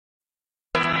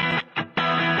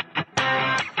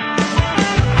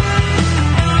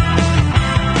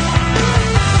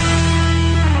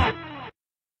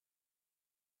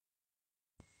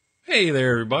Hey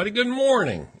there, everybody. Good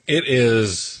morning. It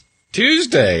is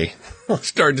Tuesday. I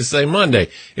started to say Monday.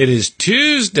 It is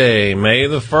Tuesday, May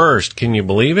the 1st. Can you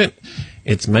believe it?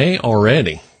 It's May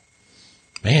already.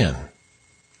 Man,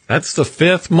 that's the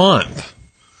fifth month.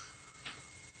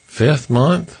 Fifth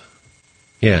month?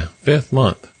 Yeah, fifth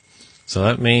month. So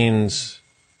that means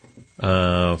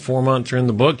 4 months are in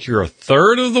the book. You're a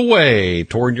third of the way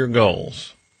toward your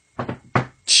goals.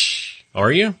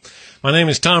 Are you? My name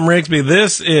is Thom Rigsby.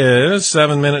 This is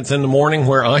 7 Minutes in the Morning,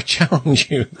 where I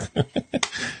challenge you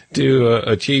to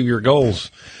achieve your goals.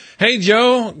 Hey,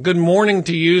 Joe, good morning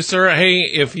to you, sir.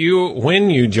 Hey, when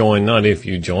you join, not if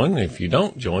you join, if you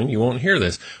don't join, you won't hear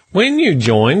this. When you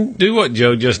join, do what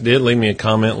Joe just did. Leave me a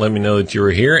comment. Let me know that you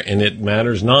were here, and it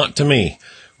matters not to me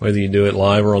whether you do it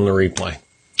live or on the replay.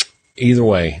 Either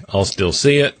way, I'll still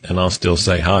see it, and I'll still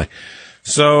say hi.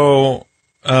 So,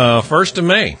 1st of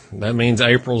May. That means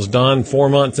April's done. 4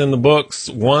 months in the books.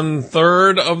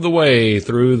 1/3 of the way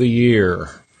through the year.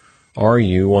 Are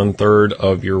you 1/3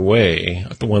 of your way?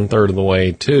 1/3 of the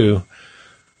way to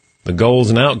the goals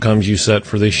and outcomes you set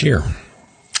for this year?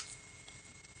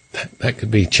 That could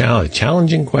be a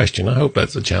challenging question. I hope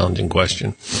that's a challenging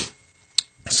question.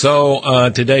 So,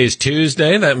 today is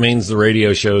Tuesday. That means the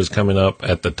radio show is coming up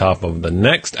at the top of the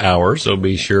next hour. So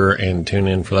be sure and tune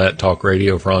in for that.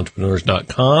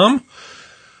 TalkRadioForEntrepreneurs.com.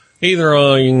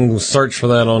 Either you can search for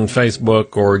that on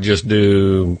Facebook or just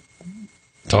do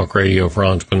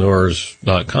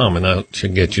TalkRadioForEntrepreneurs.com, and that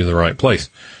should get you the right place.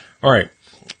 All right.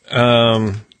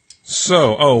 One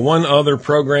other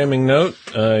programming note.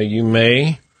 You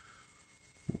may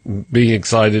be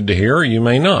excited to hear, or you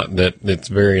may not, that it's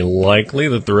very likely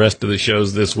that the rest of the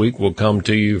shows this week will come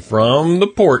to you from the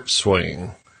porch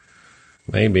swing,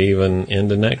 maybe even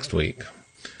into next week.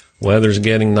 Weather's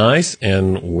getting nice,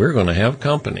 and we're going to have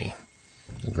company.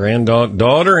 The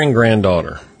daughter and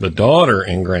granddaughter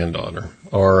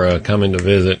are coming to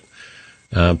visit,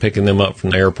 picking them up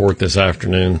from the airport this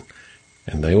afternoon,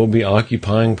 and they will be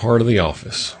occupying part of the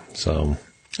office. So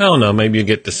I don't know, maybe you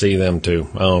get to see them too.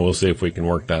 We'll see if we can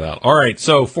work that out. All right,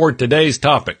 so for today's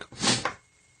topic,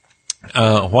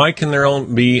 why can there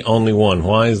be only one?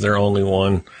 Why is there only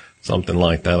one? Something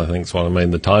like that, I think is what I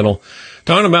made the title.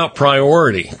 Talking about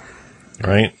priority,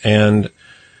 right? And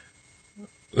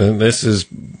this is,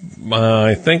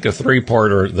 I think, a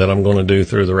three-parter that I'm going to do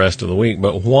through the rest of the week.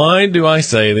 But why do I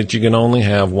say that you can only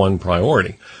have one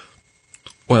priority?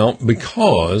 Well,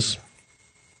 because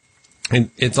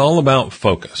it's all about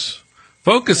focus.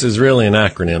 Focus is really an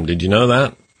acronym. Did you know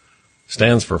that?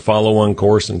 Stands for follow one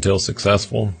course until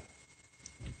successful.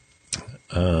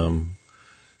 Well,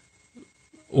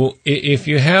 if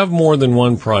you have more than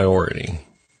one priority,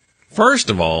 first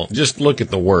of all, just look at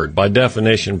the word. By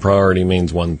definition, priority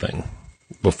means one thing.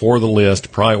 Before the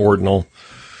list, priordinal,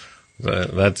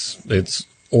 that's its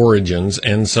origins.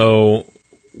 And so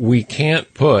we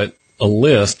can't put a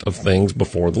list of things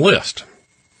before the list.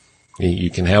 You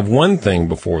can have one thing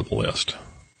before the list.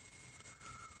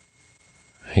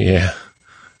 Yeah,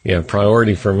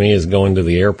 priority for me is going to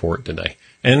the airport today.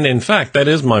 And in fact, that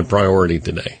is my priority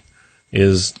today,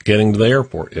 is getting to the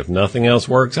airport. If nothing else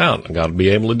works out, I've got to be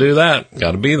able to do that.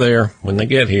 Got to be there when they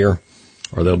get here,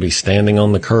 or they'll be standing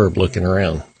on the curb looking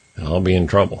around, and I'll be in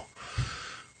trouble.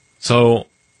 So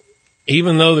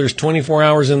even though there's 24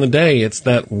 hours in the day, it's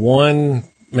that one,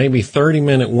 maybe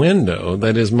 30-minute window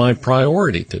that is my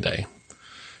priority today.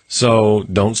 So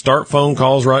don't start phone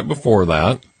calls right before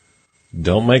that.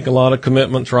 Don't make a lot of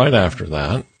commitments right after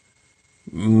that.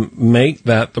 Make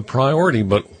that the priority.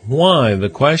 But why? The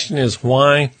question is,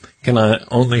 why can I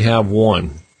only have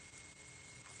one?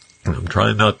 I'm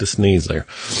trying not to sneeze there.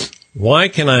 Why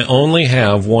can I only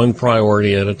have one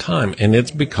priority at a time? And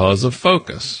it's because of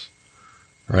focus,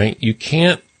 right? You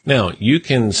can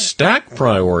stack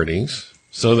priorities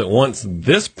so that once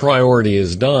this priority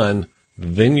is done,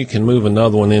 then you can move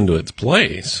another one into its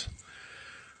place.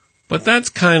 But that's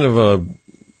kind of a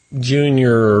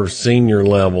junior or senior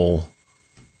level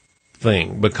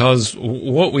thing, because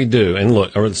what we do, and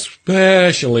look,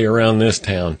 especially around this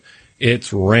town,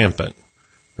 it's rampant,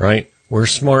 right? We're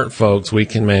smart folks. We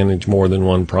can manage more than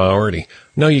one priority.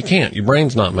 No, you can't. Your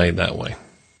brain's not made that way.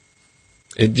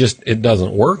 It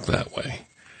doesn't work that way.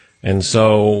 And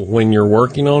so when you're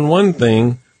working on one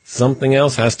thing, something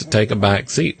else has to take a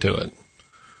back seat to it.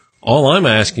 All I'm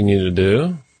asking you to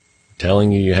do,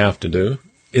 telling you have to do,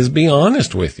 is be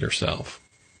honest with yourself.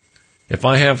 If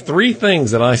I have 3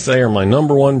 things that I say are my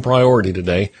number one priority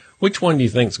today, which one do you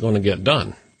think is going to get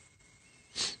done?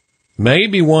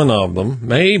 Maybe one of them,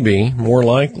 maybe, more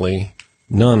likely,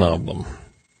 none of them.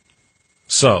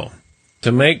 So,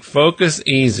 to make focus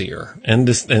easier and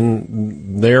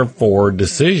therefore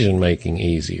decision making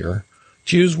easier,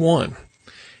 choose one.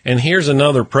 And here's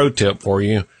another pro tip for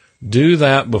you. Do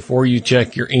that before you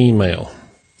check your email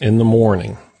in the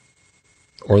morning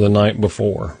or the night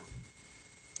before.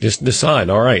 Just decide,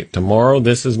 all right, tomorrow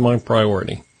this is my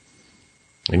priority.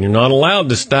 And you're not allowed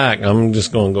to stack. I'm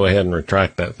just going to go ahead and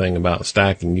retract that thing about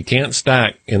stacking. You can't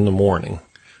stack in the morning.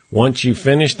 Once you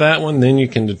finish that one, then you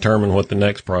can determine what the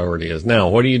next priority is. Now,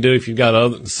 what do you do if you've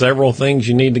got several things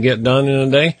you need to get done in a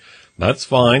day? That's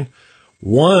fine.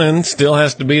 One still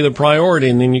has to be the priority,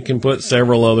 and then you can put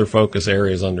several other focus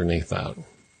areas underneath that.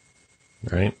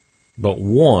 Right? But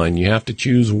one, you have to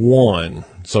choose one.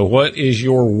 So what is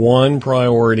your one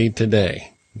priority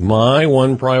today? My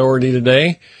one priority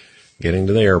today, getting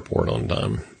to the airport on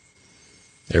time.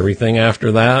 Everything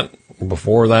after that,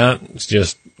 before that, it's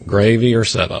just gravy or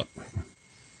setup.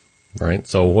 Right?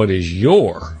 So what is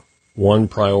your one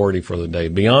priority for the day?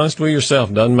 Be honest with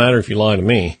yourself. Doesn't matter if you lie to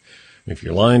me. If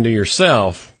you're lying to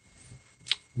yourself,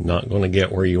 not going to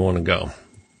get where you want to go.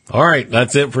 All right,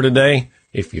 that's it for today.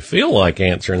 If you feel like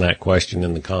answering that question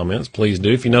in the comments, please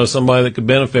do. If you know somebody that could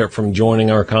benefit from joining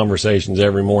our conversations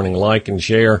every morning, like and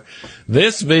share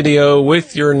this video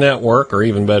with your network, or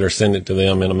even better, send it to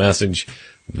them in a message.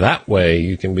 That way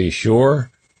you can be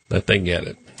sure that they get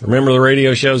it. Remember, the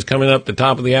radio show's coming up the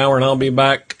top of the hour, and I'll be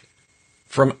back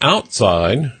from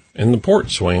outside in the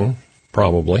porch swing,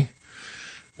 probably.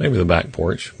 Maybe the back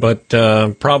porch, but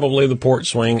probably the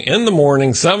porch swing in the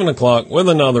morning, 7 o'clock, with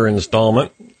another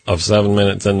installment of 7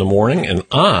 Minutes in the Morning, and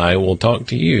I will talk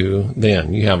to you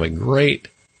then. You have a great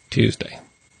Tuesday.